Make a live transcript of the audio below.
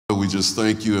We just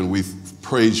thank you and we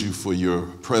praise you for your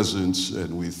presence,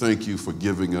 and we thank you for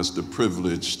giving us the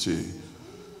privilege to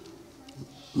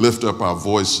lift up our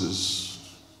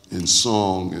voices in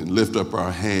song and lift up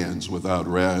our hands without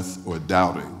wrath or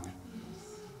doubting.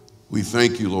 We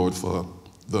thank you, Lord, for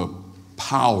the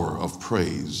power of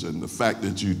praise and the fact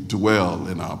that you dwell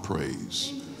in our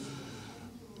praise.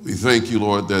 We thank you,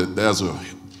 Lord, that there's a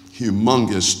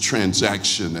humongous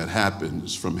transaction that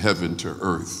happens from heaven to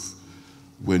earth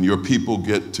when your people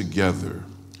get together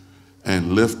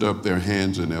and lift up their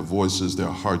hands and their voices, their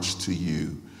hearts to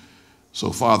you.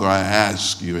 So, Father, I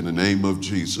ask you in the name of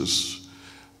Jesus,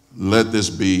 let this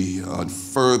be a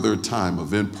further time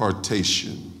of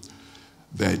impartation,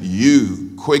 that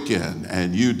you quicken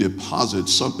and you deposit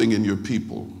something in your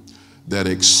people that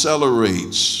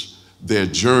accelerates their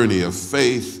journey of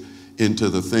faith into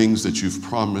the things that you've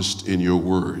promised in your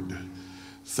word.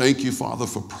 Thank you, Father,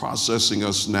 for processing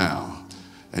us now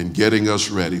and getting us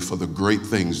ready for the great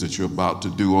things that you're about to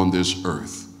do on this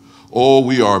earth. Oh,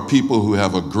 we are people who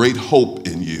have a great hope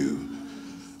in you.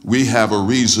 We have a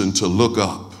reason to look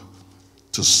up,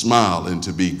 to smile and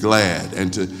to be glad,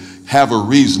 and to have a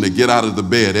reason to get out of the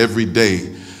bed every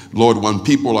day. Lord, when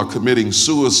people are committing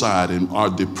suicide and are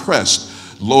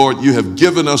depressed, Lord, you have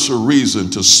given us a reason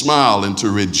to smile and to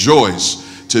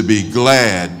rejoice, to be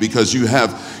glad, because you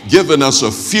have given us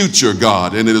a future,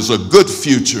 God, and it is a good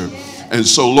future. And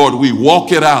so, Lord, we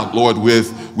walk it out, Lord,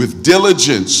 with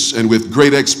diligence and with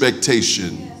great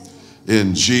expectation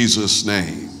in Jesus'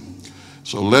 name.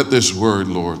 So let this word,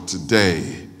 Lord,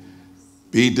 today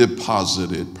be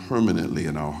deposited permanently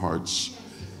in our hearts,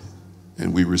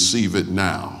 and we receive it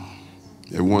now.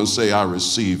 Everyone say, I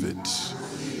receive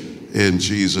it in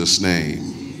Jesus'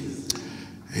 name.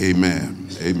 Amen.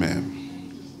 Amen.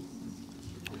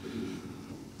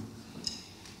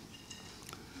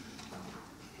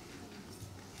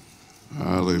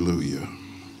 Hallelujah.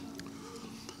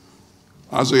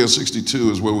 Isaiah 62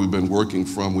 is where we've been working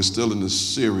from. We're still in this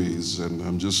series, and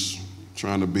I'm just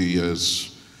trying to be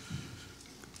as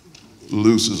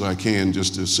loose as I can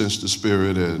just to sense the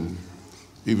Spirit. And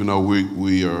even though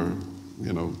we are,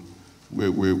 you know,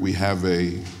 we have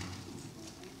a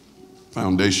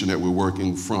foundation that we're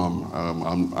working from,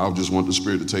 I just want the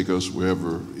Spirit to take us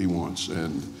wherever He wants.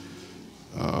 And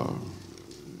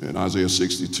in Isaiah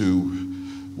 62,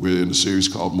 we're in a series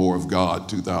called More of God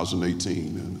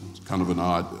 2018, and it's kind of an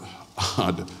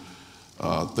odd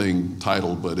thing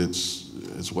titled, but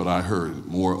it's what I heard,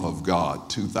 More of God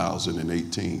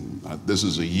 2018. This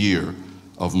is a year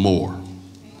of more.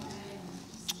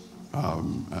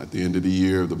 At the end of the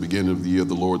year, the beginning of the year,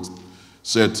 the Lord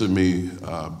said to me,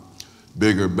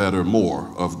 bigger, better, more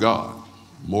of God,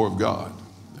 more of God.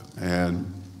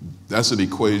 And that's an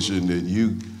equation that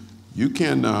you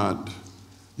cannot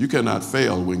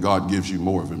fail when God gives you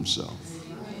more of himself.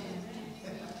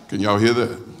 Can y'all hear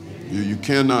that? You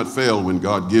cannot fail when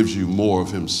God gives you more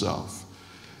of himself.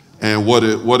 And what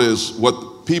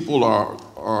people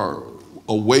are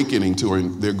awakening to, or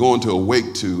they're going to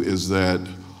awake to, is that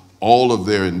all of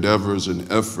their endeavors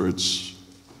and efforts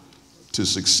to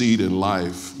succeed in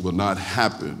life will not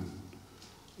happen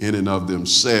in and of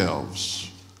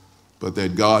themselves, but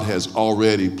that God has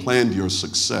already planned your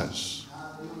success.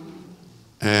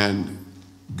 And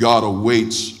God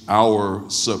awaits our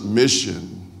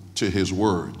submission to his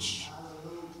words,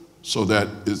 so that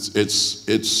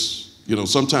it's you know,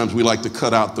 sometimes we like to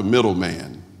cut out the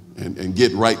middleman and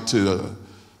get right to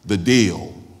the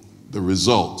deal, the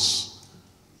results.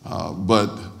 But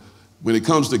when it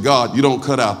comes to God, you don't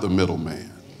cut out the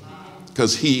middleman,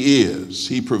 because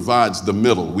he provides the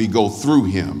middle. We go through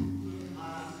him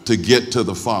to get to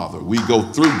the Father. We go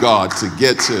through God to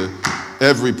get to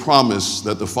every promise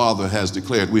that the Father has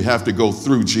declared. We have to go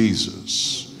through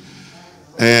Jesus.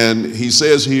 And he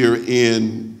says here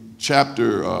in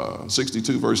chapter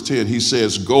 62, verse 10, he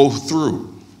says, go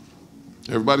through.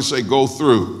 Everybody say, go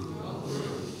through.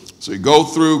 Say, go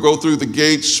through the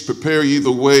gates, prepare ye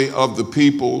the way of the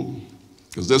people,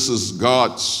 because this is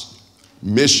God's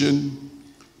mission,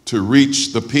 to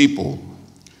reach the people.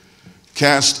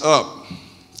 Cast up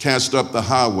the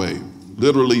highway,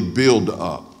 literally build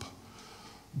up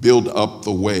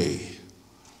the way.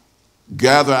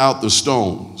 Gather out the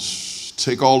stones.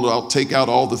 Take out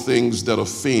all the things that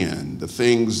offend, the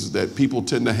things that people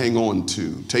tend to hang on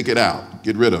to. Take it out.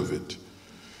 Get rid of it.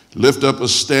 Lift up a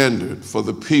standard for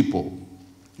the people.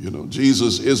 You know,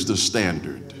 Jesus is the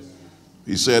standard.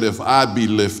 He said, if I be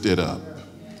lifted up.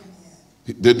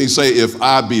 Didn't he say, if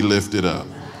I be lifted up,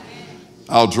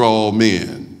 I'll draw all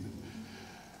men.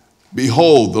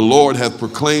 Behold, the Lord hath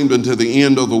proclaimed unto the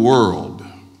end of the world.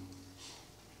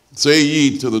 Say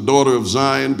ye to the daughter of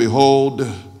Zion, behold,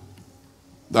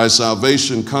 thy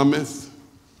salvation cometh.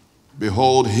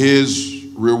 Behold, his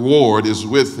reward is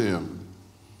with him.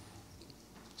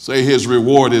 Say, his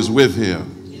reward is with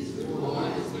him. His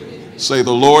reward is with him. Say,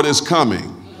 the Lord is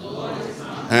coming,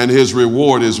 and his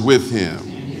reward is with him.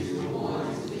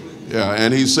 Yeah,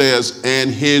 and he says,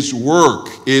 and his work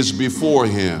is before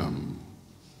him.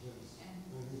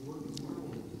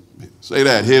 Say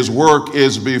that, his work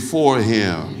is before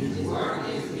him.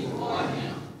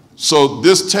 So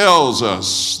this tells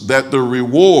us that the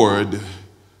reward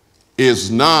is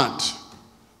not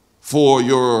for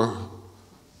your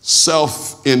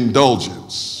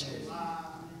self-indulgence.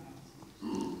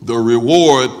 The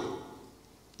reward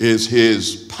is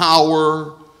his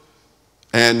power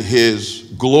and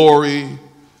his glory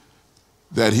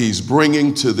that he's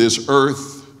bringing to this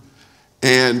earth,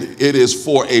 and it is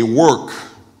for a work.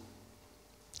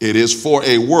 It is for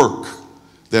a work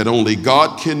that only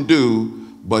God can do,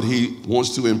 but he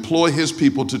wants to employ his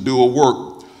people to do a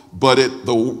work, but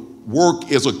the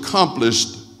work is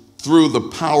accomplished through the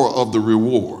power of the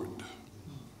reward.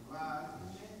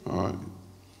 All right.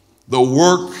 The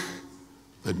work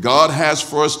that God has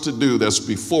for us to do that's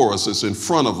before us, that's in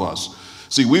front of us.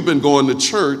 See, we've been going to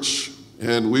church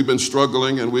and we've been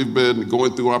struggling and we've been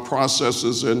going through our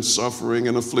processes and suffering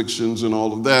and afflictions and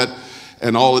all of that.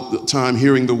 And all at the time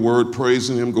hearing the word,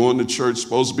 praising him, going to church,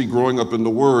 supposed to be growing up in the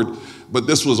word. But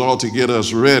this was all to get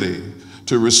us ready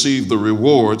to receive the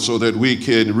reward so that we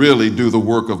can really do the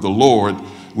work of the Lord,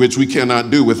 which we cannot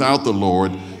do without the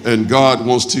Lord. And God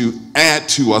wants to add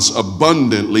to us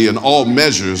abundantly in all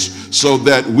measures so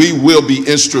that we will be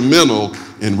instrumental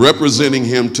in representing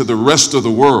him to the rest of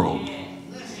the world.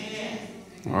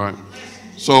 All right.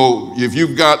 So if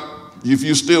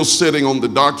you're still sitting on the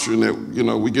doctrine that,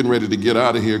 we're getting ready to get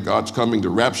out of here, God's coming to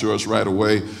rapture us right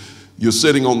away, you're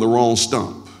sitting on the wrong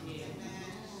stump.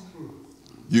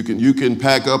 You can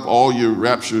pack up all your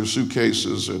rapture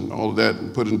suitcases and all of that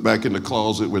and put it back in the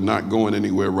closet. We're not going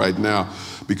anywhere right now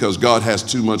because God has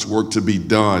too much work to be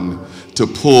done to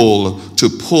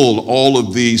pull all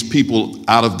of these people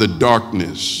out of the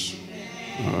darkness.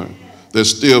 All right.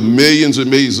 There's still millions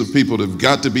and millions of people that have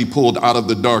got to be pulled out of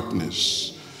the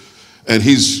darkness. And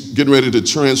he's getting ready to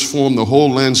transform the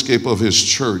whole landscape of his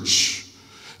church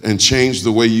and change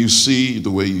the way you see,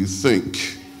 the way you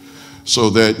think,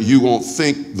 so that you won't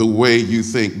think the way you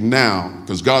think now,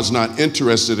 because God's not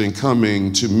interested in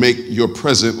coming to make your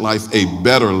present life a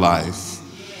better life.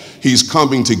 He's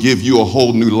coming to give you a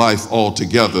whole new life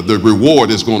altogether. The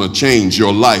reward is going to change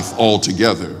your life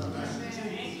altogether.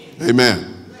 Amen.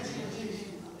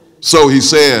 So he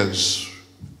says,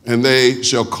 and they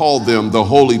shall call them the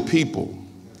holy people,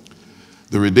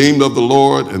 the redeemed of the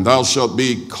Lord, and thou shalt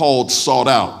be called sought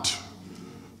out.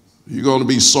 You're going to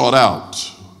be sought out.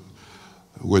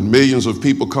 When millions of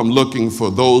people come looking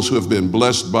for those who have been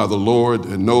blessed by the Lord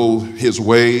and know his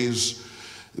ways,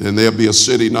 then there'll be a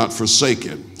city not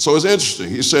forsaken. So it's interesting.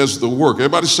 He says the work.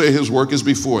 Everybody say his work is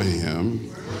before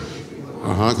him.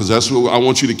 Because that's what I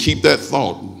want you to keep that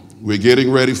thought. We're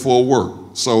getting ready for work.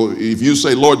 So if you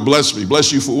say, Lord, bless me,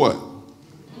 bless you for what?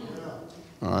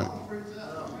 All right.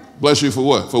 Bless you for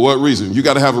what? For what reason? You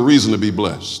got to have a reason to be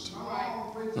blessed. All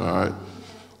right.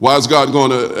 Why is God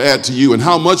going to add to you, and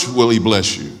how much will he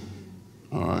bless you?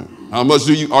 All right. How much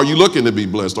are you looking to be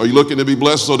blessed? Are you looking to be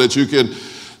blessed so that you can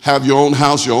have your own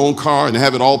house, your own car, and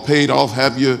have it all paid off,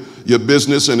 have your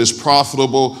business and it's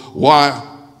profitable? Why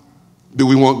do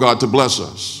we want God to bless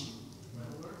us?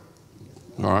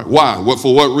 All right. Why?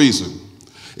 For what reason?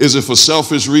 Is it for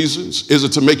selfish reasons? Is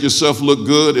it to make yourself look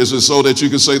good? Is it so that you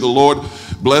can say, the Lord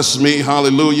bless me,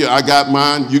 hallelujah, I got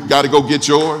mine, you got to go get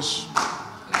yours?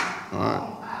 All right.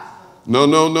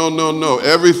 No.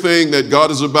 Everything that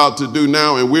God is about to do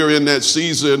now, and we're in that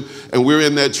season and we're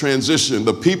in that transition,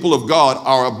 the people of God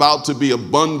are about to be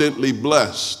abundantly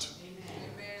blessed,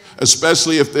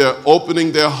 especially if they're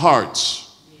opening their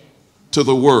hearts to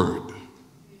the word.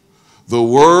 The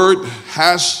word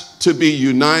has to be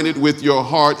united with your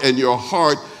heart, and your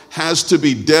heart has to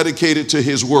be dedicated to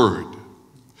his word.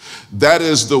 That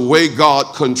is the way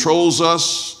God controls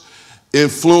us,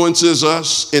 influences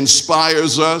us,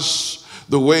 inspires us,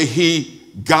 the way he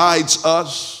guides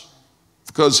us,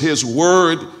 because his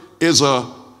word is a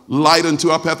light unto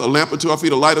our path, a lamp unto our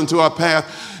feet, a light unto our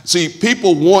path. See,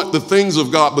 people want the things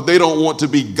of God, but they don't want to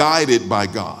be guided by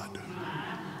God.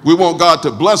 We want God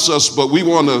to bless us, but we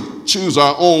want to choose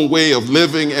our own way of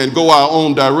living and go our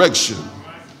own direction.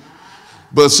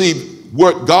 But see,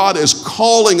 what God is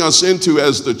calling us into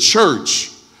as the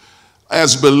church,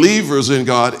 as believers in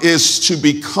God, is to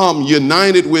become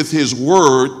united with his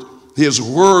word his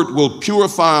word will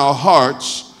purify our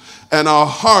hearts, and our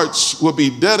hearts will be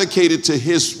dedicated to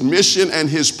his mission and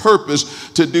his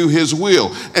purpose to do his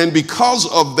will. And because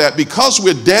of that, because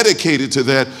we're dedicated to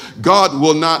that, God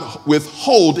will not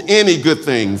withhold any good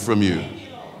thing from you.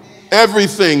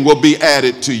 Everything will be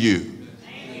added to you.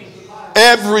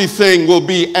 Everything will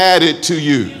be added to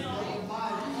you.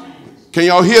 Can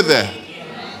y'all hear that?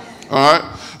 All right.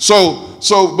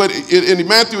 But in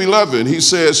Matthew 11, he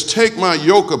says, take my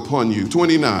yoke upon you.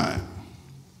 29.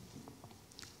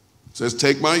 Says,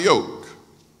 take my yoke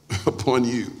upon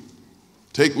you.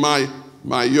 Take my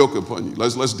yoke upon you.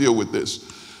 Let's deal with this.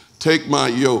 Take my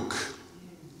yoke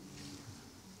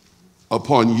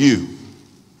upon you.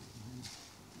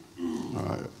 All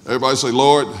right. Everybody say,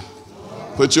 Lord,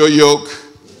 put your yoke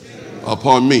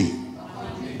upon me.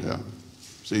 Yeah.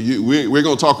 See, we're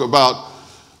going to talk about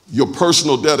your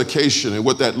personal dedication and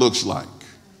what that looks like.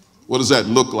 What does that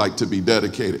look like to be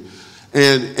dedicated?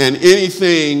 And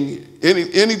anytime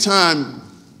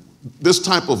this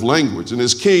type of language, and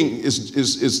this king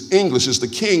is English, it's the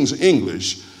king's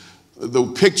English, the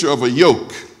picture of a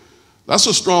yoke, that's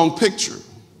a strong picture,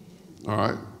 all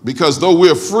right? Because though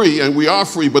we're free, and we are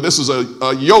free, but this is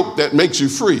a yoke that makes you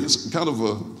free. It's kind of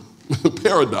a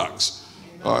paradox.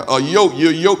 A yoke,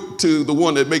 you're yoked to the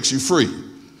one that makes you free.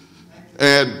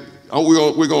 And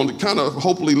we're going to kind of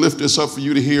hopefully lift this up for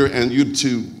you to hear and you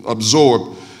to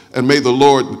absorb. And may the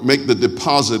Lord make the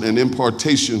deposit and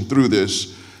impartation through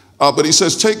this. But he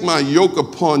says, take my yoke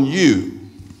upon you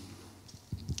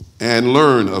and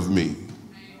learn of me.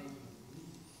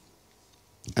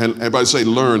 And everybody say,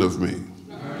 learn of me.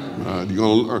 You're going to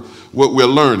learn what we're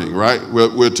learning, right?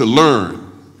 We're to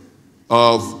learn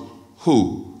of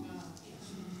who?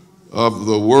 Of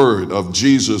the word, of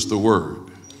Jesus the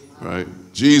word, right?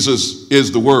 Jesus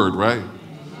is the word, right?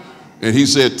 And he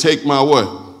said, take my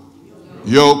what?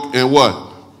 Yoke and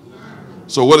what?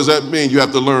 So what does that mean? You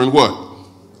have to learn what?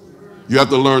 You have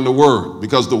to learn the word,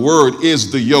 because the word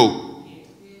is the yoke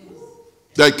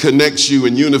that connects you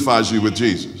and unifies you with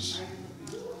Jesus.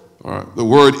 All right. The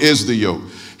word is the yoke.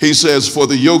 He says, for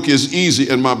the yoke is easy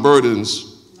and my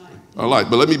burdens are light.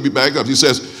 But let me back up. He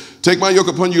says, take my yoke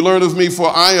upon you, learn of me,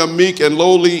 for I am meek and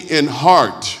lowly in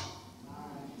heart.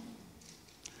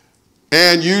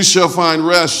 And you shall find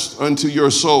rest unto your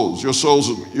souls. Your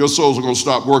souls are going to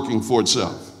stop working for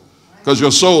itself, because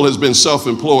your soul has been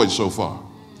self-employed so far.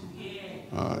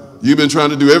 You've been trying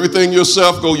to do everything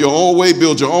yourself, go your own way,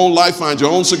 build your own life, find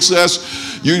your own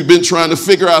success. You've been trying to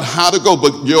figure out how to go,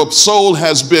 but your soul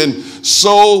has been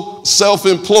so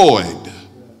self-employed.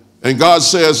 And God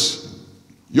says,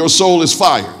 your soul is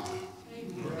fired.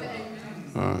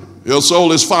 Your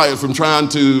soul is fired from trying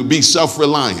to be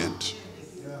self-reliant.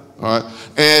 All right.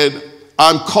 And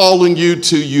I'm calling you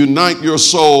to unite your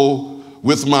soul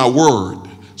with my word,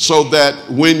 so that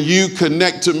when you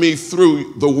connect to me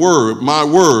through the word, my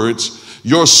words,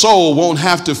 your soul won't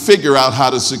have to figure out how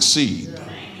to succeed.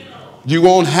 You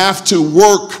won't have to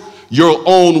work your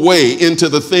own way into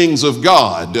the things of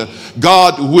God.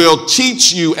 God will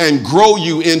teach you and grow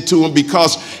you into him,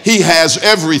 because he has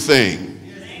everything.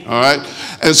 All right.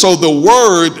 And so the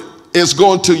word is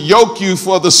going to yoke you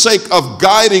for the sake of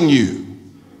guiding you.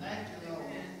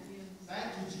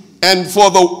 And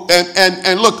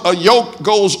look, a yoke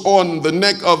goes on the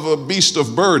neck of a beast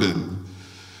of burden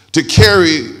to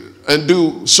carry and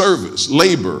do service,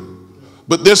 labor.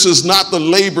 But this is not the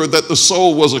labor that the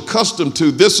soul was accustomed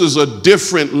to. This is a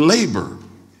different labor.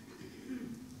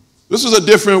 This is a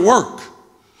different work.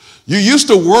 You used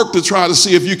to work to try to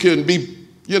see if you can be,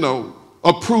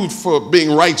 approved for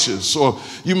being righteous, or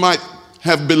you might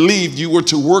have believed you were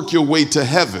to work your way to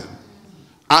heaven.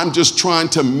 I'm just trying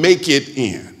to make it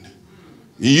in.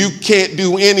 You can't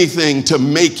do anything to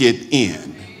make it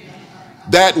in.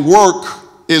 That work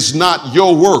is not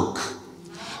your work.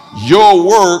 Your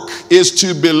work is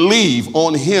to believe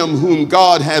on him whom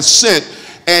God has sent,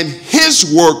 and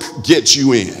his work gets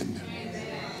you in.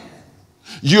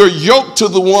 You're yoked to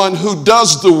the one who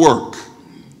does the work.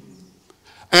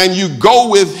 And you go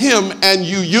with him and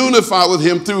you unify with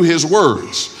him through his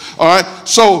words. All right.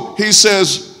 So he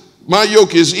says, my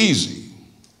yoke is easy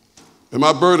and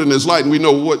my burden is light. And we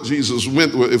know what Jesus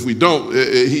went with. If we don't,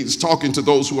 he's talking to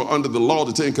those who are under the law,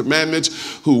 the 10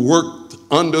 Commandments, who worked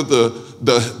under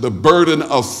the burden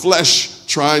of flesh,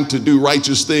 trying to do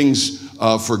righteous things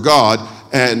for God.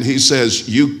 And he says,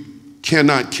 you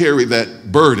cannot carry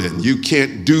that burden. You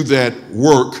can't do that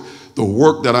work. The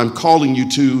work that I'm calling you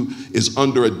to is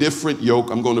under a different yoke.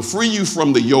 I'm going to free you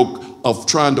from the yoke of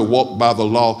trying to walk by the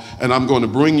law, and I'm going to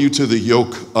bring you to the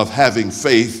yoke of having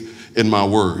faith in my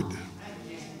word.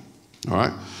 All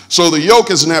right. So the yoke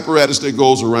is an apparatus that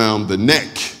goes around the neck.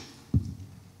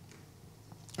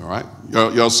 All right?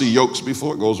 Y'all see yokes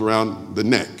before? It goes around the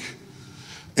neck.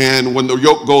 And when the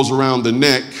yoke goes around the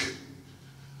neck,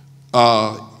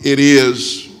 it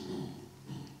is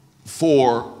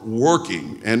for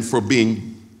working and for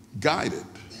being guided.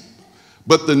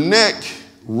 But the neck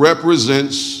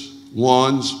represents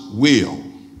one's will.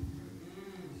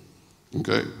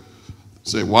 Okay?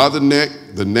 Say, why the neck?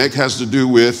 The neck has to do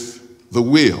with the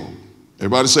will.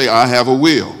 Everybody say, I have a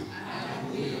will. I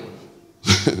have a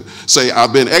will. Say,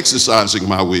 I've been exercising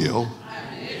my will.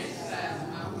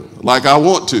 Like I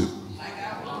want to.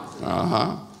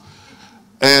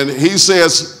 And he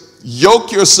says,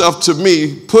 yoke yourself to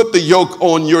me, put the yoke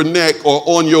on your neck or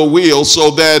on your will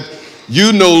so that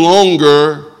you no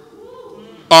longer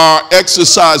are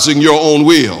exercising your own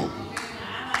will.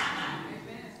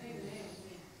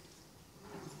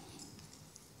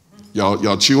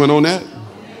 Y'all chewing on that?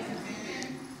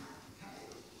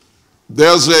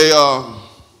 There's I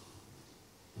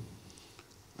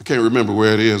can't remember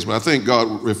where it is, but I think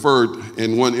God referred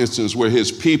in one instance where his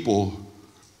people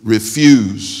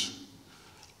refused,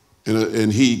 and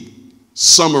he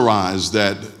summarized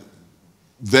that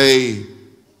they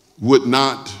would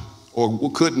not or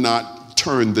could not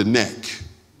turn the neck.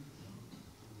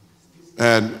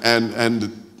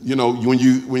 And you know, when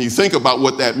you think about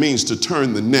what that means to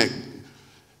turn the neck,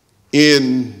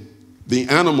 in the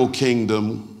animal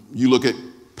kingdom, you look at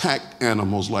pack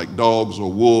animals like dogs or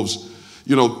wolves,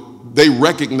 you know, they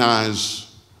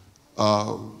recognize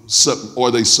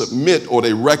or they submit or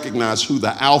they recognize who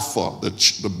the alpha,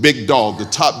 the big dog, the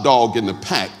top dog in the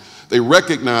pack. They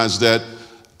recognize that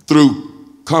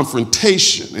through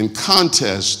confrontation and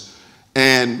contest,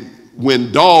 and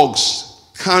when dogs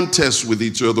contest with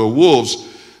each other, wolves,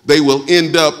 they will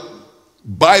end up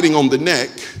biting on the neck,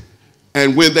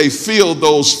 and when they feel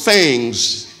those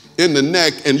fangs in the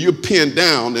neck and you're pinned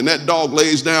down and that dog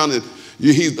lays down and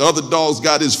the other dog's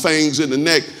got his fangs in the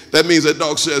neck, that means that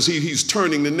dog says he's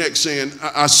turning the neck saying,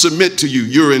 I submit to you,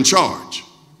 you're in charge.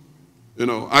 You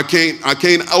know, I can't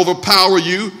overpower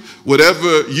you.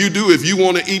 Whatever you do, if you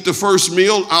want to eat the first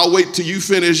meal, I'll wait till you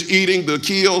finish eating the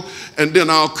kill and then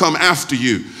I'll come after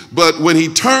you. But when he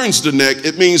turns the neck,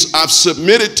 it means I've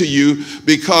submitted to you,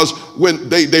 because when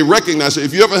they recognize it.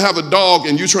 If you ever have a dog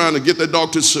and you're trying to get that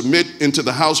dog to submit into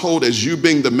the household as you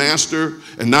being the master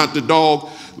and not the dog,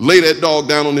 lay that dog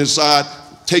down on his side,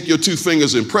 take your two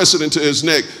fingers and press it into his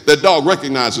neck. That dog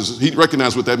recognizes, he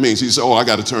recognizes what that means. He says, oh, I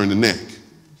got to turn the neck.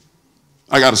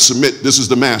 I got to submit. This is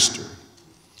the master.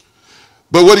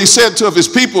 But what he said to his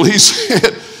people, he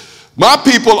said, my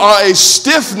people are a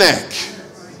stiff neck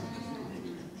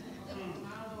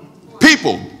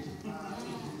people.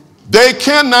 They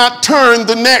cannot turn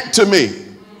the neck to me.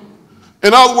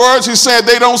 In other words, he said,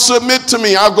 they don't submit to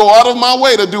me. I go out of my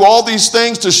way to do all these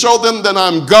things to show them that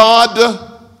I'm God.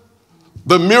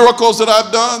 The miracles that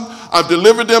I've done, I've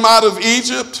delivered them out of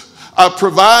Egypt. I've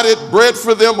provided bread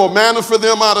for them or manna for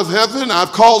them out of heaven.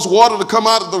 I've caused water to come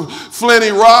out of the flinty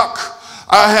rock.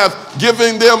 I have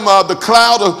given them the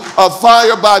cloud of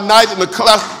fire by night and the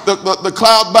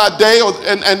cloud by day,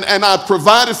 and I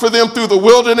provided for them through the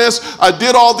wilderness. I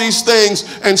did all these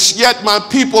things, and yet my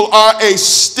people are a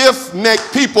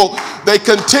stiff-necked people. They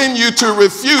continue to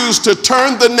refuse to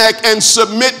turn the neck and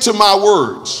submit to my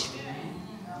words.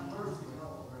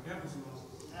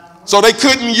 So they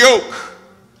couldn't yoke.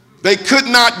 They could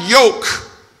not yoke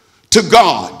to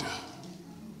God.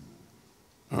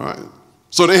 All right.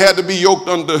 So they had to be yoked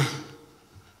under,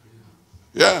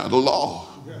 the law.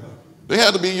 They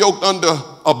had to be yoked under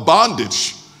a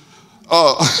bondage,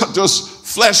 just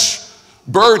flesh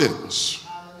burdens,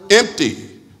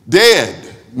 empty,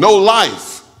 dead, no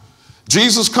life.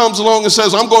 Jesus comes along and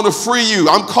says, I'm going to free you.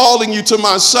 I'm calling you to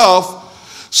myself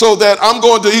so that I'm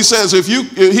going to, he says,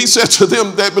 he said to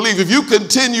them that believe, if you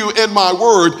continue in my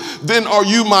word, then are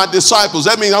you my disciples.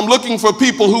 That means I'm looking for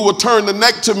people who will turn the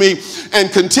neck to me and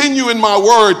continue in my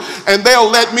word, and they'll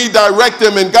let me direct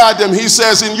them and guide them. He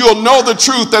says, and you'll know the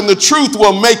truth, and the truth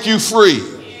will make you free.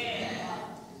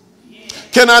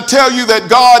 Can I tell you that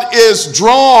God is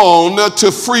drawn to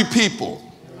free people?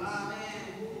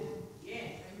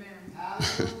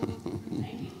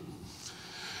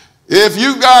 If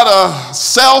you got a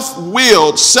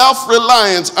self-willed,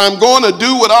 self-reliance, I'm going to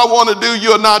do what I want to do,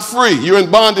 you're not free. You're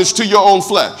in bondage to your own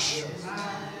flesh.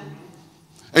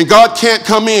 And God can't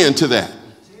come into that.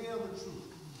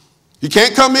 He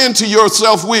can't come into your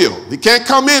self-will. He can't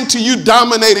come into you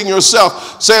dominating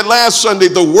yourself. Said last Sunday,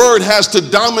 the word has to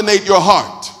dominate your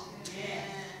heart.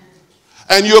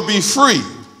 And you'll be free.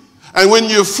 And when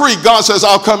you're free, God says,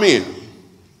 I'll come in.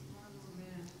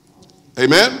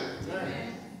 Amen?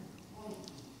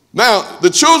 Now, the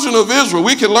children of Israel,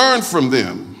 we can learn from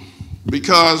them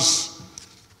because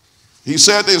he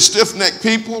said they're stiff-necked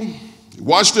people. He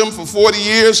watched them for 40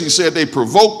 years. He said they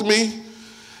provoked me.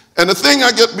 And the thing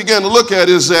I began to look at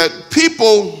is that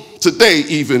people today,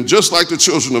 even just like the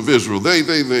children of Israel, they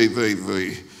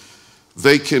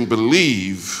can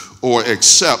believe or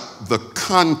accept the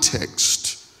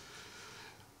context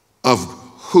of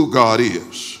who God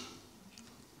is.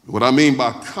 What I mean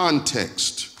by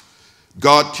context,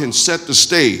 God can set the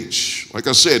stage. Like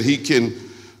I said, he can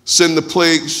send the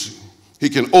plagues. He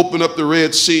can open up the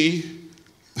Red Sea.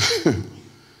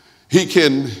 He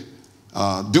can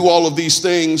do all of these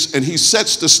things, and he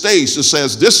sets the stage that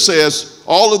says, this says,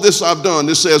 all of this I've done,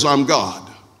 this says I'm God.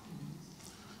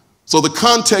 So the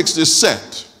context is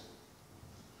set.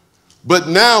 But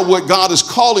now what God is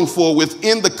calling for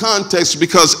within the context,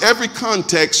 because every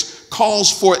context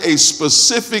calls for a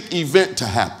specific event to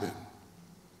happen,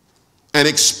 an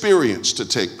experience to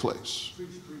take place.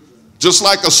 Just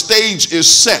like a stage is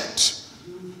set.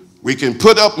 We can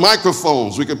put up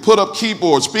microphones, we can put up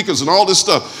keyboards, speakers, and all this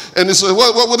stuff. And they say,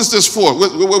 what is this for?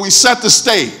 Well, we set the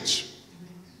stage.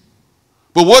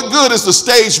 But what good is the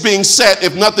stage being set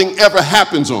if nothing ever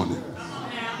happens on it?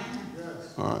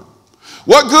 All right.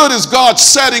 What good is God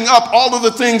setting up all of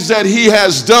the things that he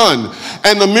has done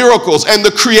and the miracles and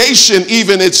the creation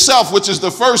even itself, which is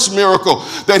the first miracle,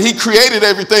 that he created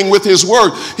everything with his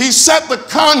word. He set the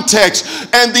context,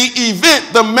 and the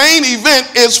event, the main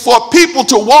event, is for people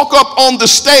to walk up on the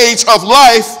stage of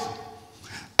life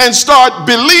and start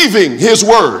believing his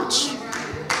words.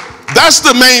 That's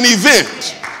the main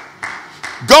event.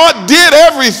 God did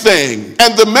everything,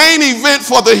 and the main event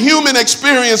for the human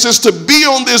experience is to be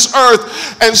on this earth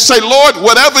and say, Lord,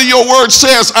 whatever your word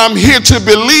says, I'm here to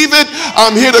believe it.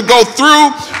 I'm here to go through.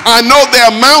 I know there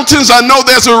are mountains. I know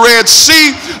there's a Red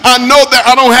Sea. I know that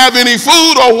I don't have any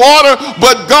food or water,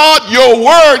 but God, your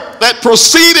word that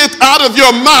proceedeth out of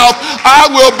your mouth, I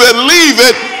will believe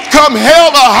it. Come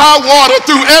hell or high water,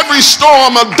 through every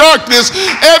storm of darkness,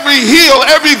 every hill,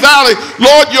 every valley.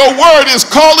 Lord, your word is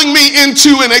calling me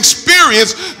into an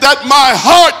experience that my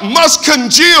heart must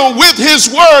congeal with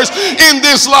his words in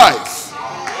this life.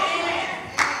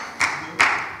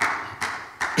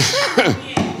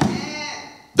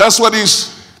 That's what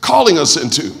he's calling us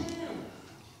into.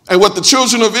 And what the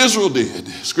children of Israel did,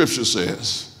 scripture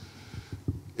says,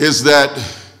 is that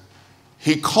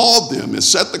he called them and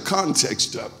set the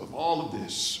context up of all of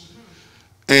this.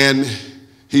 And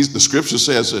the scripture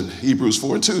says in Hebrews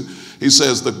 4:2, he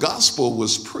says, the gospel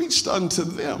was preached unto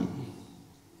them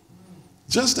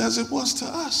just as it was to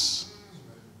us.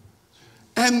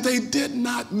 And they did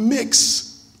not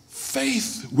mix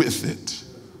faith with it.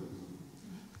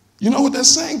 You know what that's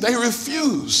saying? They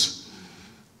refuse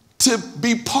to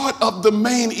be part of the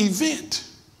main event.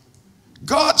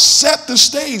 God set the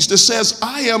stage that says,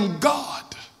 I am God.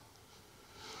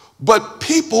 But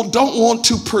people don't want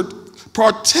to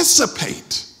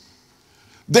participate.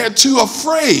 They're too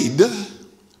afraid,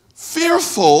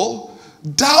 fearful,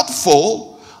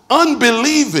 doubtful,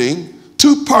 unbelieving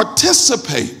to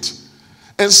participate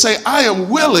and say, I am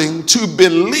willing to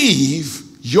believe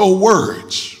your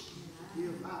words.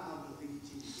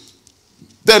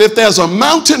 That if there's a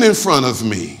mountain in front of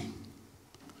me,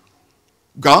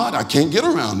 God, I can't get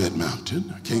around that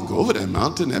mountain. I can't go over that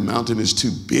mountain. That mountain is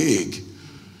too big.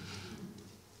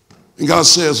 And God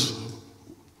says,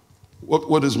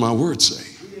 what does my word say?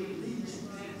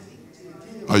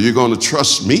 Are you going to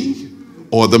trust me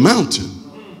or the mountain?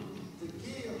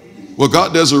 Well,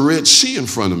 God, there's a Red Sea in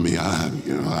front of me.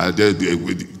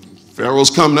 Pharaoh's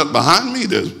coming up behind me.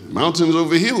 There's mountains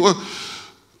over here.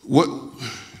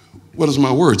 What does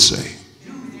my word say?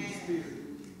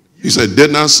 He said,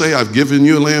 didn't I say I've given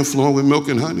you a land flowing with milk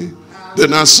and honey?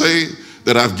 Didn't I say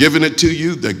that I've given it to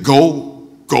you, that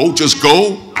just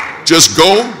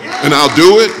go, and I'll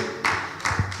do it?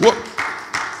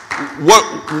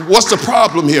 What's the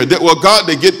problem here? Well, God,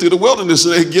 they get through the wilderness,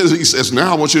 and he says,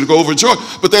 now I want you to go over Jordan.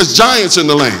 But there's giants in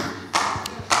the land.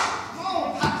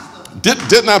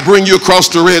 Didn't I bring you across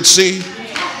the Red Sea?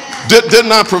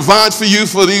 Didn't I provide for you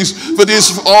for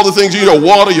all the things,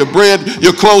 water, your bread,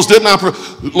 your clothes?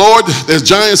 Lord, there's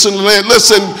giants in the land.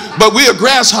 Listen, but we are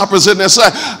grasshoppers in that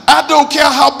side. I don't care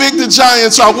how big the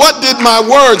giants are. What did my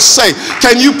word say?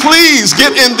 Can you please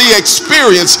get in the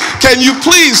experience? Can you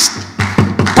please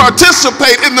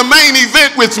participate in the main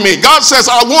event with me? God says,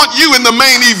 I want you in the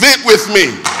main event with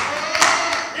me.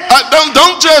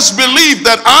 Don't just believe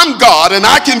that I'm God and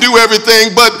I can do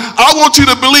everything, but I want you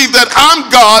to believe that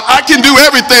I'm God. I can do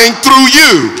everything through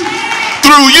you.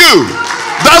 Through you.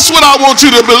 That's what I want you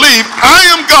to believe. I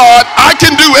am God. I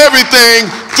can do everything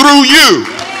through you.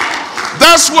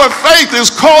 That's what faith is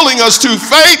calling us to.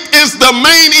 Faith is the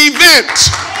main event.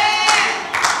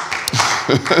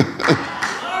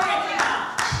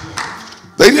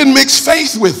 They didn't mix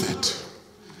faith with it.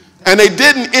 And they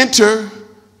didn't enter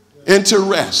into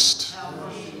rest.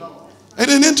 They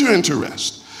didn't enter into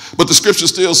rest. But the scripture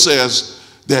still says,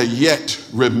 there yet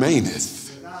remaineth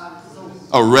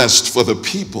a rest for the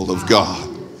people of God.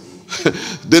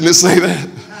 Didn't it say that?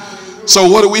 So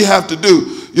what do we have to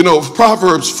do? You know,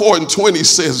 Proverbs 4:20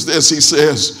 says this. He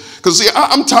says, because see,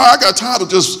 I'm tired. I got tired of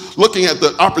just looking at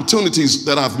the opportunities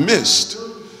that I've missed.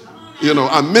 You know,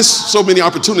 I missed so many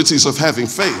opportunities of having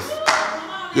faith.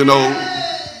 You know,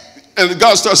 and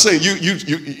God starts saying,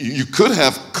 you could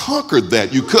have conquered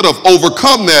that. You could have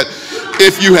overcome that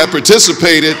if you had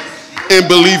participated in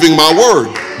believing my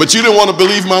word. But you didn't want to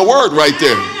believe my word right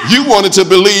there. You wanted to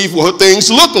believe what things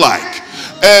look like.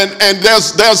 And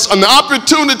there's an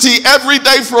opportunity every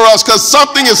day for us, because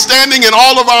something is standing in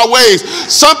all of our ways.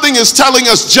 Something is telling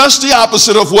us just the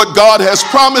opposite of what God has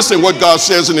promised and what God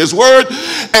says in his word.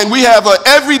 And we have an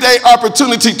everyday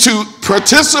opportunity to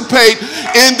participate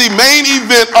in the main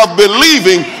event of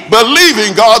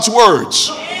believing God's words.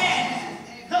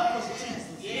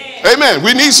 Amen.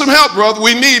 We need some help, brother.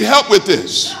 We need help with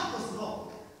this.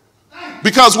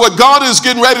 Because what God is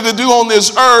getting ready to do on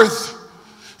this earth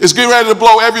is getting ready to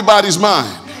blow everybody's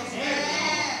mind.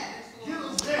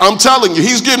 I'm telling you,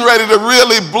 he's getting ready to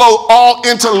really blow all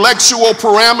intellectual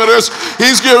parameters.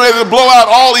 He's getting ready to blow out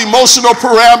all emotional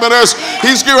parameters.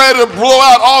 He's getting ready to blow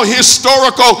out all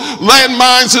historical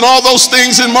landmines and all those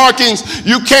things and markings.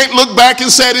 You can't look back and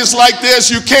say it's like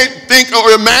this. You can't think or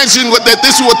imagine that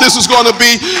this is what this is going to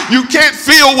be. You can't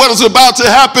feel what is about to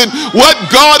happen. What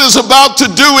God is about to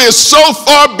do is so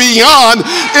far beyond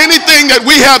anything that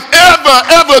we have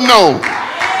ever known.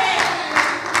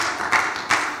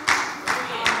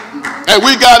 And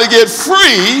we got to get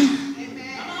free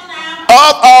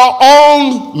of our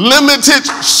own limited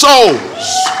souls.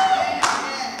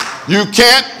 You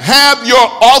can't have your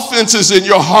offenses in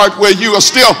your heart where you are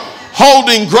still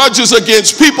holding grudges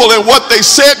against people and what they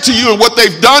said to you and what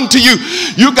they've done to you.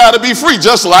 You got to be free,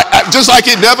 just like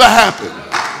it never happened.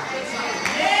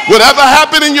 Whatever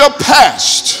happened in your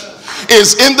past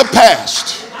is in the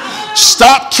past.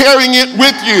 Stop carrying it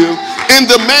with you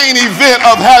in the main event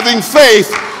of having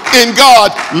faith in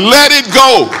God. Let it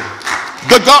go.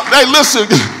 Hey, listen,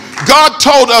 God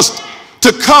told us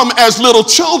to come as little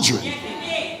children.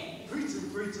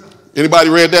 Anybody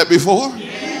read that before?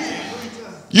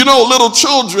 You know, little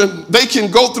children, they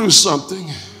can go through something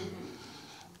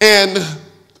and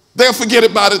they'll forget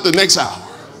about it the next hour.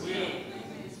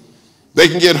 They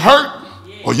can get hurt,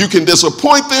 or you can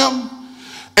disappoint them,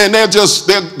 and they're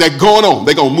going on.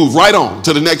 They're going to move right on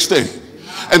to the next thing.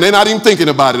 And they're not even thinking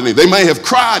about it. They may have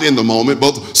cried in the moment,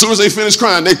 but as soon as they finish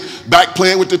crying, they back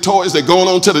playing with the toys. They're going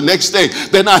on to the next day.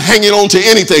 They're not hanging on to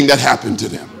anything that happened to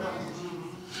them.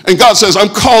 And God says,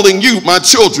 I'm calling you, my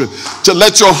children, to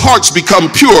let your hearts become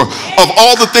pure of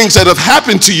all the things that have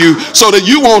happened to you, so that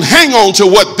you won't hang on to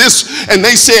what this, and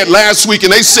they said last week, and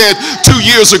they said 2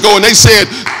 years ago, and they said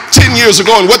 10 years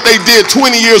ago, and what they did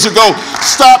 20 years ago.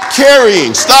 Stop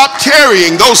carrying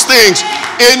those things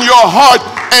in your heart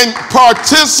and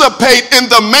participate in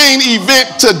the main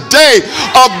event today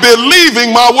of believing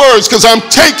my words, because I'm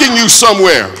taking you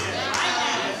somewhere.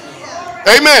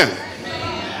 Amen.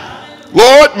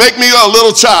 Lord, make me a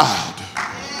little child.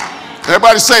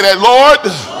 Everybody say that. Lord,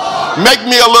 make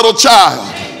me a little child.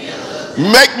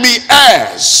 Make me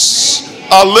as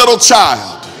a little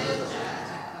child.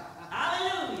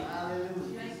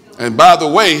 And by the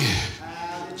way,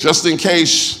 just in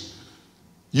case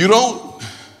you don't,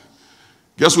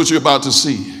 guess what you're about to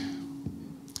see?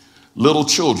 Little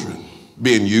children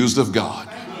being used of God.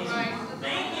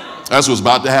 That's what's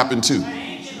about to happen too.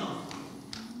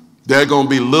 They're going to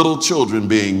be little children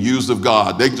being used of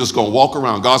God. They're just going to walk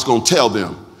around. God's going to tell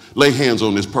them, lay hands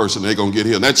on this person. They're going to get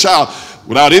healed. And that child,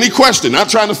 without any question, not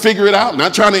trying to figure it out,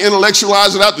 not trying to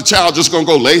intellectualize it out, the child just going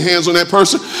to go lay hands on that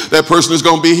person. That person is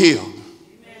going to be healed.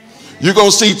 You're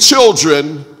going to see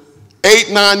children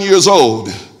 8, 9 years old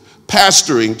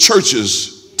pastoring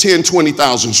churches 10,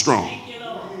 20,000 strong.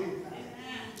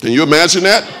 Can you imagine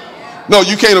that? No,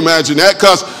 you can't imagine that,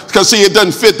 because see, it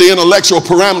doesn't fit the intellectual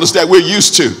parameters that we're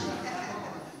used to.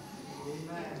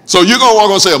 So you're going to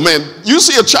walk and say, oh, man, you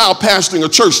see a child pastoring a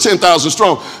church 10,000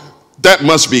 strong, that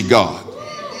must be God.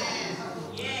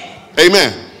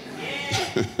 Amen.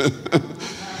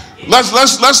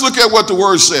 Let's look at what the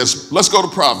word says. Let's go to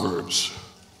Proverbs.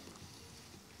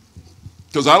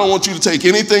 Because I don't want you to take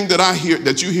anything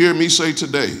that you hear me say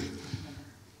today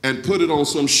and put it on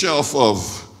some shelf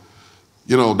of,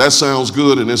 that sounds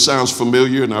good and it sounds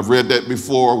familiar and I've read that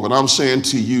before. What I'm saying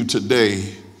to you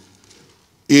today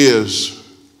is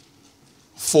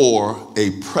for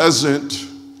a present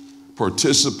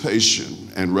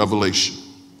participation and revelation.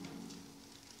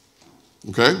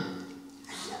 Okay?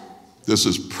 This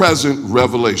is present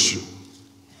revelation.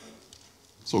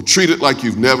 So treat it like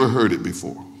you've never heard it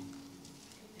before.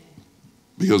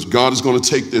 Because God is going to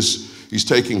take this, he's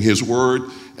taking his word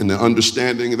and the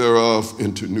understanding thereof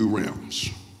into new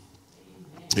realms.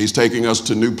 He's taking us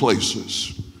to new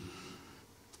places.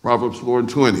 Proverbs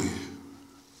 4:20.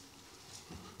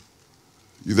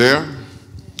 You there?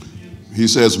 He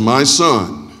says, my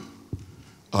son,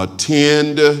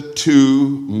 attend to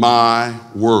my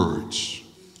words.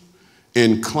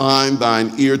 Incline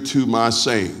thine ear to my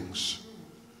sayings.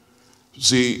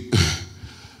 See,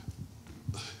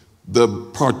 the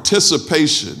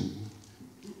participation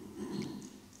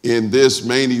in this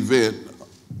main event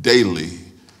daily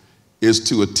is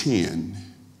to attend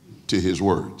to his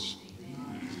words.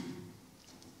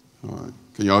 All right.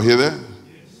 Can y'all hear that?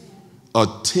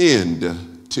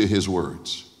 Attend to his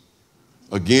words.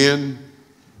 Again,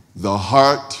 the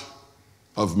heart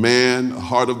of man, the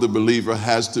heart of the believer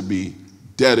has to be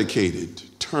dedicated,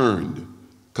 turned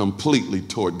completely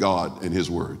toward God and his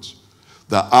words.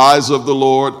 The eyes of the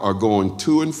Lord are going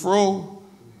to and fro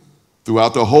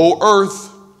throughout the whole earth.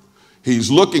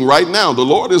 He's looking right now. The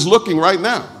Lord is looking right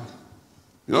now.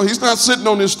 He's not sitting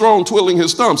on his throne twiddling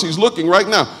his thumbs. He's looking right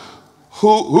now.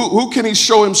 Who can he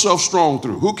show himself strong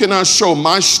through? Who can I show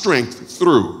my strength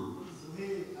through?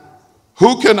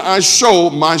 Who can I show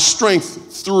my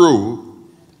strength through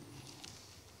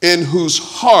in whose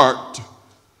heart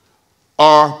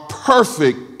are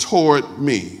perfect toward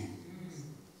me?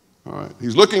 All right.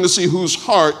 He's looking to see whose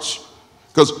hearts,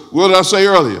 because what did I say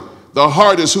earlier? The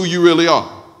heart is who you really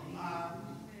are.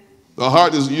 The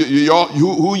heart is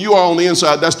who you are on the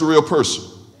inside. That's the real person.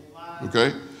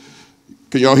 Okay?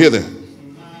 Can y'all hear that?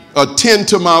 Attend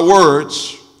to my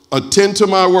words. Attend to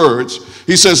my words.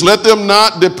 He says, let them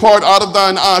not depart out of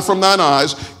thine eye from thine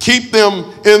eyes. Keep them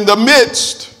in the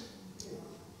midst.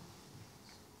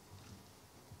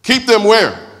 Keep them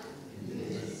where?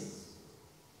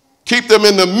 Keep them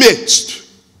in the midst.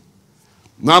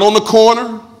 Not on the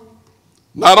corner,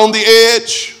 not on the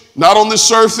edge, not on the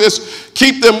surface.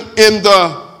 Keep them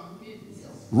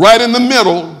right in the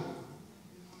middle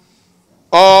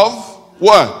of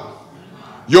what?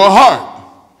 Your heart.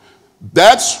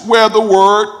 That's where the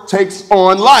word takes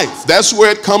on life. That's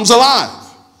where it comes alive.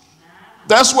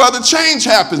 That's where the change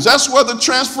happens. That's where the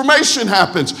transformation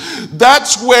happens.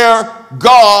 That's where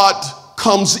God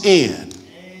comes in.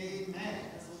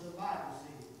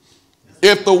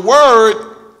 If the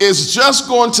word is just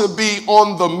going to be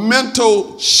on the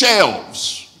mental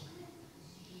shelves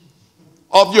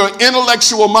of your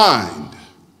intellectual mind,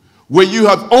 where you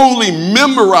have only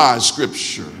memorized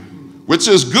scripture, which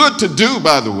is good to do,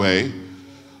 by the way,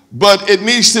 but it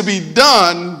needs to be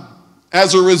done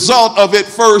as a result of it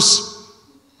first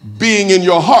being in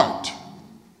your heart.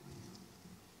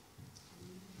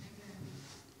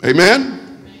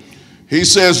 Amen? He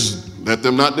says, let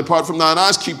them not depart from thine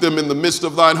eyes, keep them in the midst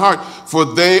of thine heart, for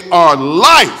they are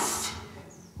life.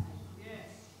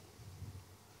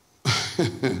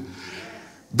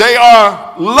 They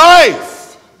are life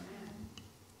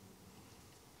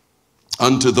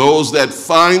unto those that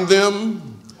find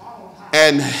them,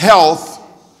 and health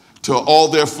to all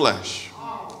their flesh.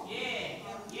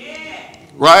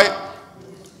 Right?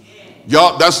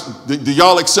 Y'all, do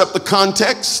y'all accept the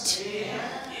context?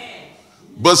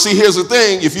 But see, here's the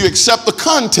thing. If you accept the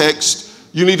context,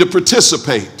 you need to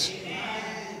participate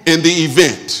in the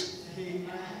event.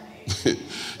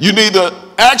 You need to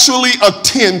actually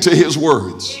attend to his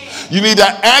words. You need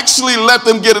to actually let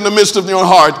them get in the midst of your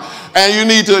heart, and you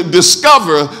need to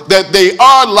discover that they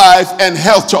are life and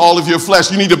health to all of your flesh.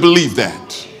 You need to believe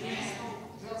that.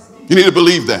 You need to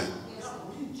believe that.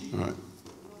 All right.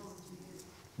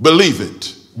 Believe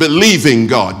it. Believing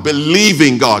God.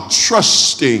 Believing God.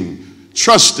 Trusting.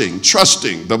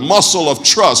 The muscle of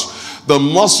trust. The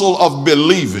muscle of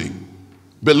believing.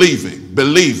 Believe.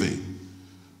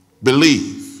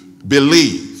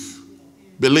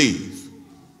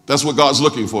 That's what God's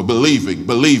looking for. Believing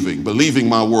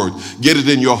my word. Get it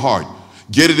in your heart.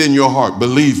 Get it in your heart.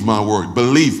 Believe my word.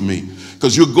 Believe me.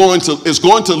 Because it's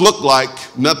going to look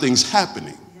like nothing's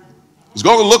happening. It's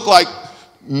going to look like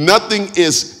nothing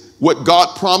is what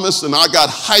God promised, and I got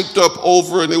hyped up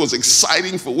over, and it was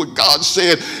exciting for what God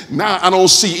said. Now I don't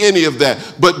see any of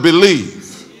that. But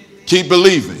believe. Keep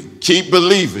believing. keep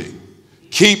believing,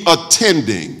 keep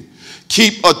attending.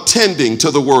 Keep attending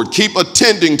to the word. Keep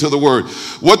attending to the word.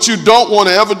 What you don't want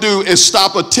to ever do is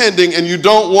stop attending, and you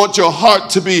don't want your heart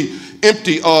to be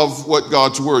empty of what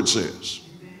God's word says.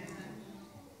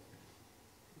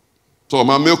 So am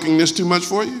I milking this too much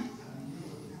for you?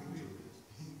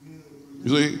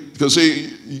 You see, because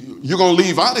you're going to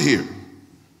leave out of here.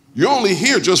 You're only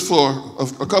here just for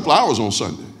a couple hours on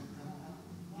Sunday.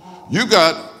 You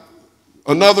got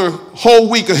another whole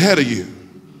week ahead of you.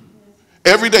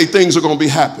 Every day things are going to be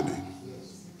happening.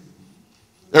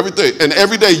 Every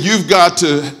day you've got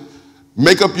to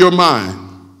make up your mind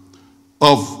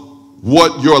of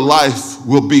what your life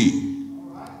will be.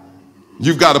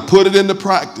 You've got to put it into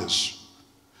practice.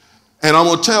 And I'm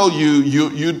going to tell you,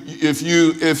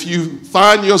 if you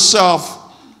find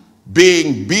yourself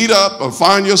being beat up or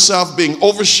find yourself being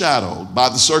overshadowed by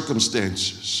the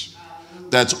circumstances,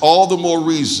 that's all the more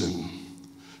reason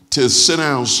to sit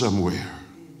down somewhere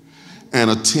and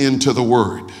attend to the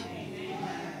word.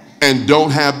 And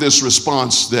don't have this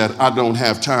response that I don't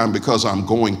have time because I'm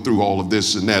going through all of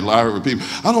this and that. I heard people,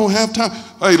 I don't have time.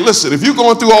 Hey, listen, if you're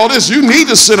going through all this, you need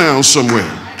to sit down somewhere.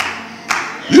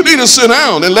 You need to sit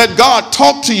down and let God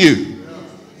talk to you.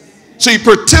 See,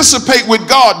 participate with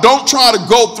God. Don't try to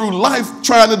go through life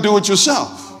trying to do it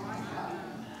yourself.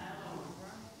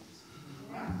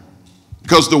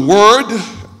 Because the word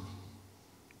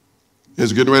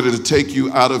is getting ready to take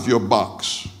you out of your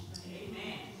box.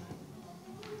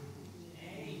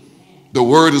 The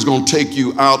word is going to take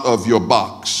you out of your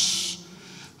box.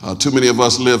 Too many of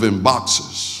us live in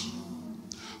boxes.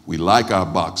 We like our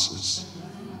boxes.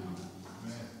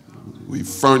 We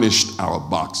furnished our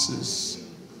boxes,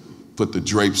 put the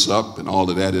drapes up and all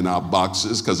of that in our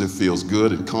boxes because it feels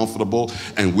good and comfortable,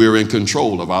 and we're in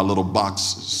control of our little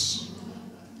boxes.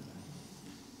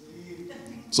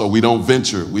 So we don't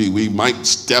venture. We might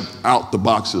step out the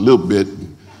box a little bit,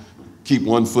 keep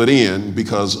one foot in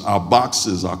because our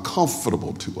boxes are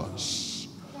comfortable to us.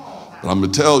 But I'm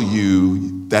going to tell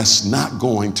you, that's not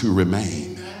going to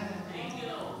remain.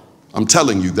 I'm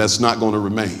telling you, that's not going to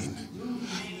remain.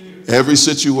 Every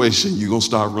situation you're going to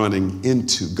start running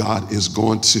into, God is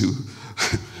going to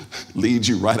lead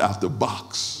you right out the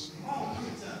box.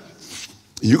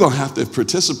 You're going to have to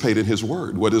participate in his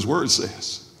word, what his word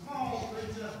says.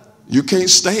 You can't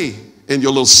stay in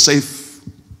your little safe,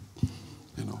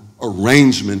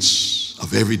 arrangements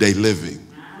of everyday living.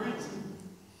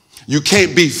 You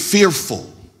can't be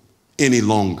fearful any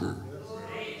longer.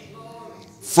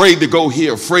 Afraid to go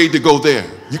here, afraid to go there.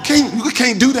 You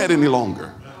can't do that any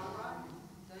longer.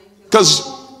 Because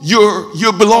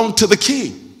you belong to the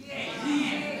king.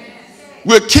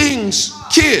 We're king's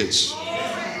kids.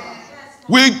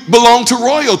 We belong to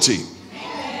royalty.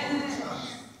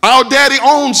 Our daddy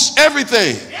owns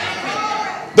everything.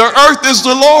 The earth is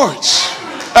the Lord's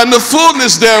and the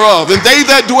fullness thereof, and they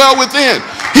that dwell within.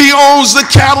 He owns the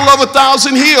cattle of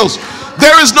 1,000 hills.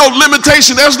 There is no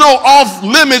limitation. There's no off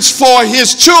limits for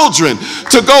his children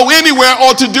to go anywhere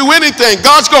or to do anything.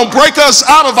 God's going to break us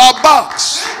out of our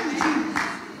box.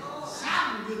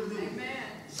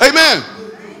 Amen.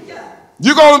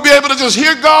 You're going to be able to just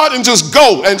hear God and just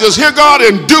go and just hear God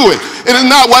and do it. It is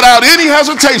not without any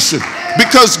hesitation.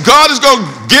 Because God is going to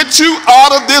get you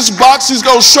out of this box. He's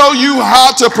going to show you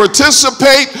how to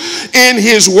participate in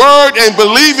his word and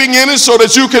believing in it so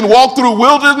that you can walk through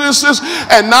wildernesses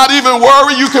and not even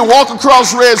worry. You can walk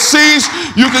across Red Seas.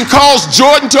 You can cause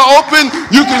Jordan to open.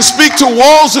 You can speak to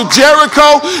walls of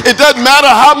Jericho. It doesn't matter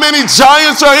how many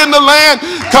giants are in the land.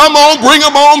 Come on, bring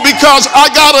them on, because I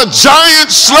got a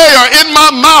giant slayer in my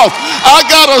mouth. I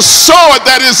got a sword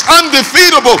that is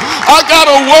undefeatable. I got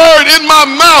a word in my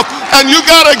mouth. And you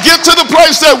got to get to the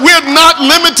place that we're not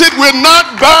limited, we're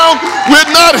not bound,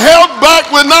 we're not held back,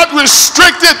 we're not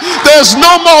restricted. There's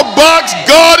no more box.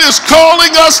 God is calling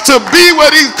us to be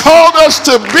what he called us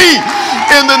to be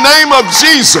in the name of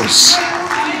Jesus.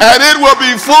 And it will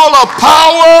be full of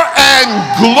power and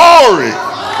glory.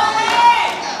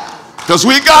 Because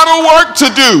we got a work to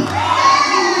do.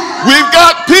 We've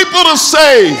got people to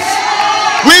save.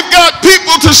 We've got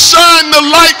people to shine the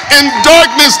light in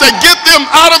darkness, that get them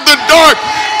out of the dark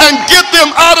and get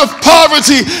them out of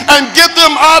poverty and get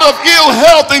them out of ill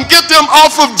health and get them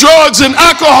off of drugs and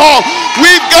alcohol.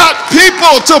 We've got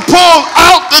people to pull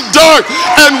out the dark,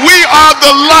 and we are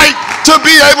the light to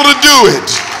be able to do it.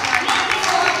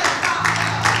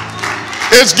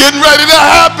 It's getting ready to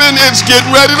happen. It's getting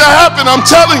ready to happen. I'm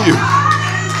telling you.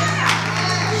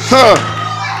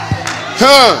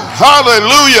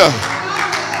 Hallelujah.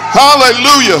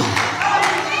 Hallelujah.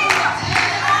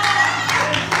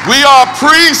 We are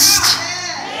priests.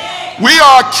 We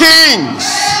are kings.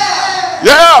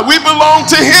 Yeah, we belong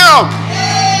to him.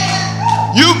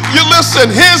 You listen,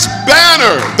 his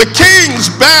banner, the king's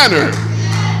banner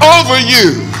over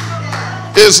you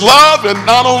is love, and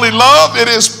not only love, it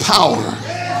is power.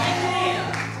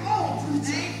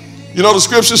 You know, the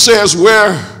scripture says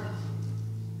where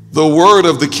the word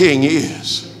of the king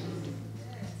is,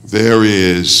 there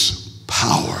is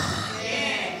power.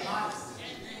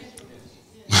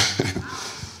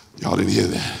 Y'all didn't hear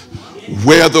that.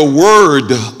 Where the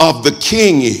word of the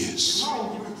king is,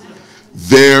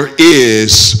 there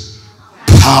is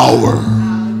power.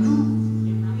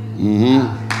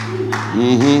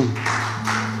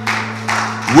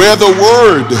 Where the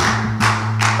word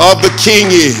of the king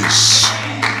is,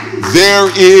 there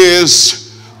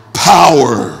is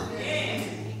power.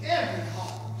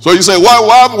 So you say,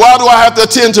 why do I have to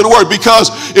attend to the word?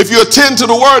 Because if you attend to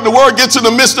the word gets in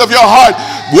the midst of your heart.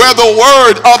 Where the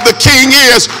word of the king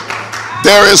is,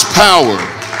 there is power.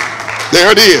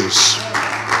 There it is.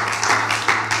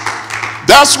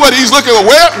 That's what he's looking at.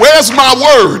 Where's my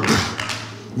word?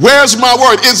 Where's my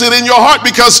word? Is it in your heart?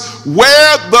 Because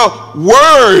where the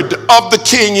word of the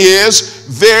king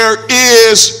is, there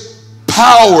is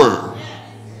power.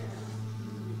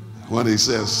 What he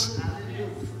says,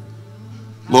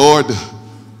 Lord,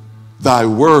 thy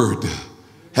word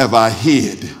have I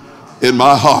hid in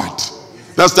my heart.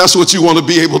 That's what you want to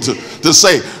be able to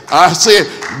say. I said,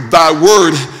 thy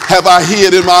word have I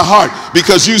hid in my heart.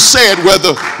 Because you said where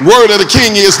the word of the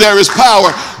king is, there is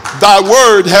power. Thy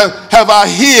word have I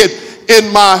hid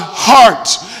in my heart.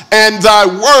 And thy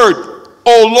word,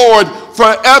 O Lord,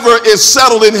 forever is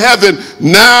settled in heaven.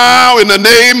 Now in the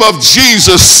name of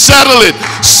Jesus, settle it.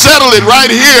 Settle it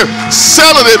right here.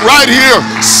 Settle it right here.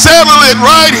 Settle it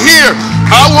right here.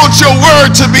 I want your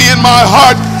word to be in my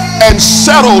heart and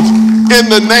settled in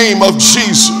the name of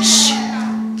Jesus.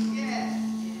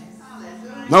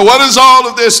 Now, what is all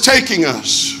of this taking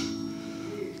us?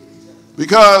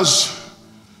 Because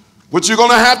what you're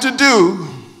going to have to do,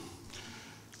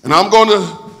 and I'm going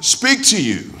to speak to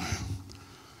you,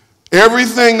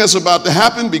 everything that's about to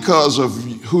happen because of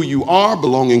who you are,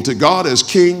 belonging to God as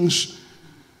kings,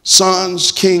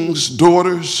 sons, kings,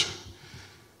 daughters.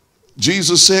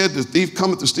 Jesus said, the thief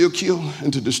cometh to steal, kill,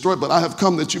 and to destroy, but I have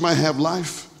come that you might have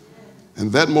life, and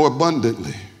that more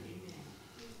abundantly.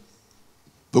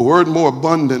 The word more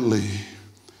abundantly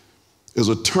is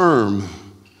a term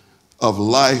of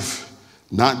life,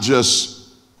 not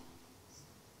just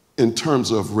in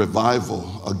terms of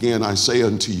revival. Again, I say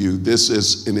unto you, this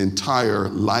is an entire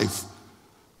life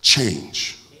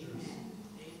change.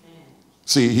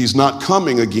 See, he's not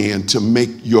coming again to make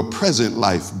your present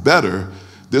life better.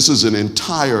 This is an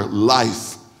entire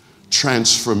life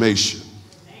transformation.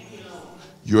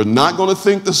 You're not going to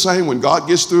think the same when God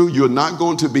gets through. You're not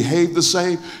going to behave the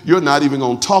same. You're not even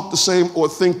going to talk the same or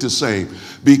think the same,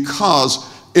 because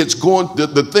it's going,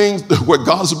 the things that what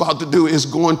God's about to do is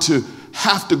going to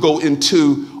have to go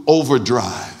into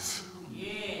overdrive.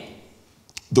 Yeah.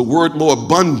 The word more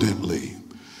abundantly,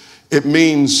 it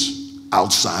means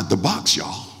outside the box,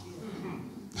 y'all.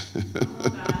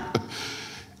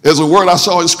 There's a word I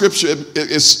saw in scripture.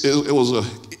 It was a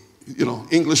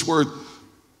English word,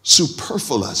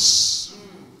 superfluous.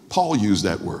 Paul used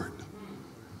that word.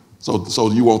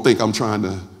 So you won't think I'm trying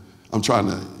to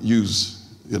use,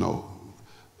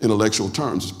 intellectual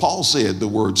terms. Paul said the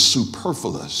word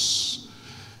superfluous,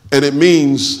 and it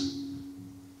means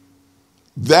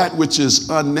that which is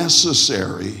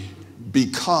unnecessary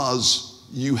because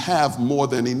you have more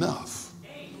than enough.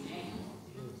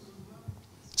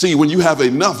 See, when you have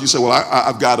enough, you say, well,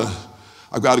 I've got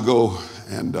to go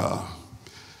and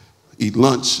eat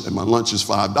lunch, and my lunch is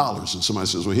 $5. And somebody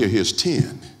says, well, here's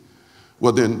 10.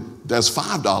 Well, then that's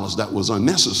 $5 that was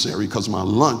unnecessary because my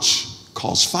lunch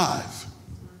costs 5.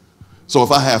 So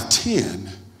if I have 10,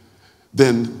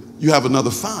 then you have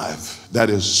another 5 that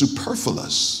is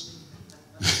superfluous.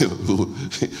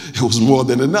 It was more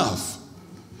than enough.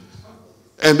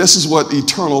 And this is what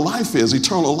eternal life is.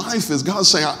 Eternal life is God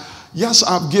saying, yes,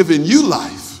 I've given you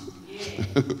life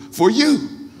for you,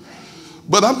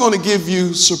 but I'm going to give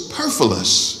you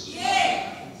superfluous,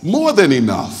 more than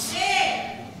enough,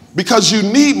 because you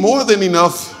need more than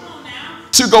enough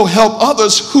to go help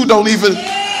others who don't even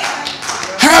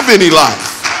have any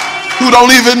life, who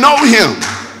don't even know him.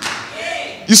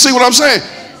 You see what I'm saying?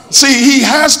 See, he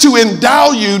has to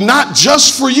endow you not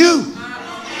just for you.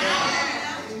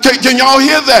 Can y'all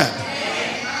hear that?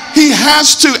 He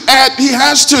has to add, he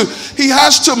has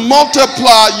to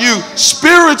multiply you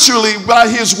spiritually by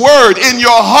his word in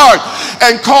your heart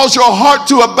and cause your heart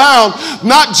to abound,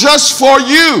 not just for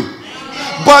you,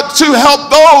 but to help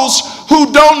those who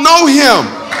don't know him,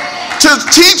 to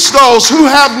teach those who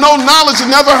have no knowledge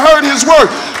and never heard his word.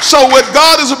 So what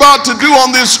God is about to do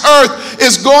on this earth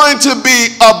is going to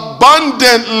be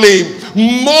abundantly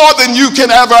more than you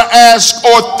can ever ask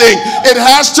or think. It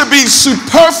has to be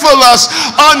superfluous,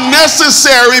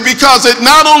 unnecessary, because it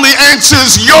not only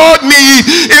answers your need,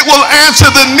 it will answer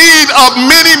the need of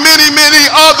many, many, many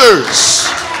others.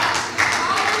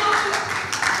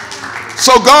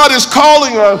 So God is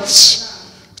calling us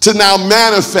to now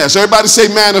manifest. Everybody say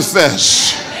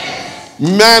manifest.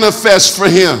 Manifest for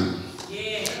him.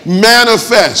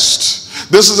 Manifest.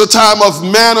 This is a time of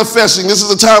manifesting. This is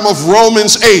a time of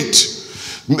Romans 8.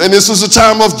 And this is the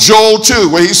time of Joel 2,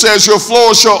 where he says your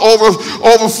floors shall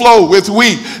overflow with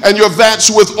wheat and your vats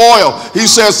with oil. He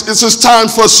says this is time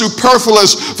for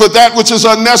superfluous, for that which is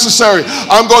unnecessary.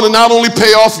 I'm going to not only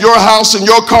pay off your house and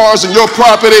your cars and your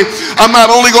property. I'm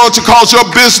not only going to cause your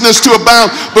business to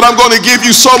abound, but I'm going to give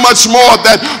you so much more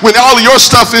that when all of your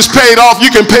stuff is paid off,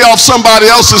 you can pay off somebody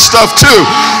else's stuff too.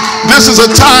 This is a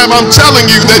time, I'm telling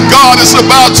you, that God is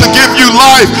about to give you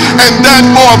life, and that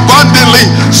more abundantly,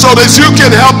 so that you can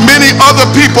help many other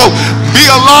people be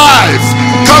alive,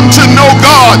 come to know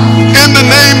God in the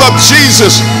name of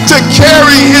Jesus, to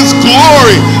carry his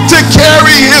glory, to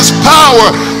carry his power.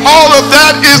 All of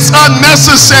that is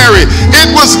unnecessary.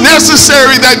 It was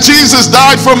necessary that Jesus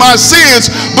died for my sins,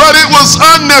 but it was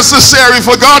unnecessary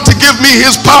for God to give me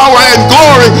his power and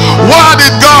glory. Why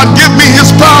did God give me his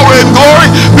power and glory?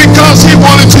 Because he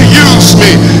wanted to use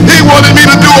me. He wanted me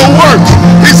to do a work.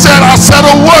 He said, I set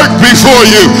a work before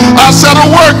you. I set a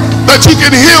work that you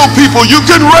can heal people, you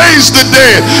can raise the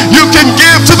dead, you can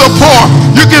give to the poor,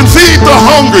 you can feed the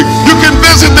hungry, you can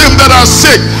visit them that are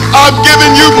sick. I've given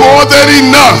you more than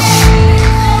enough.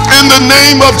 In the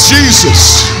name of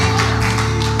Jesus.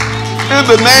 In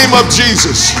the name of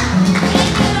Jesus.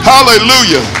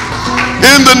 Hallelujah.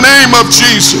 In the name of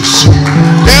Jesus.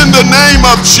 In the name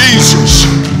of Jesus.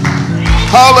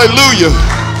 Hallelujah.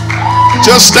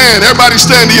 Just stand. Everybody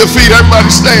stand to your feet.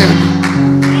 Everybody stand.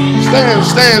 Stand,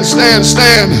 stand, stand,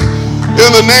 stand.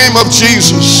 In the name of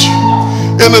Jesus.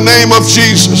 In the name of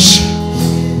Jesus.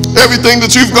 Everything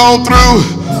that you've gone through,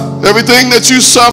 everything that you suffered,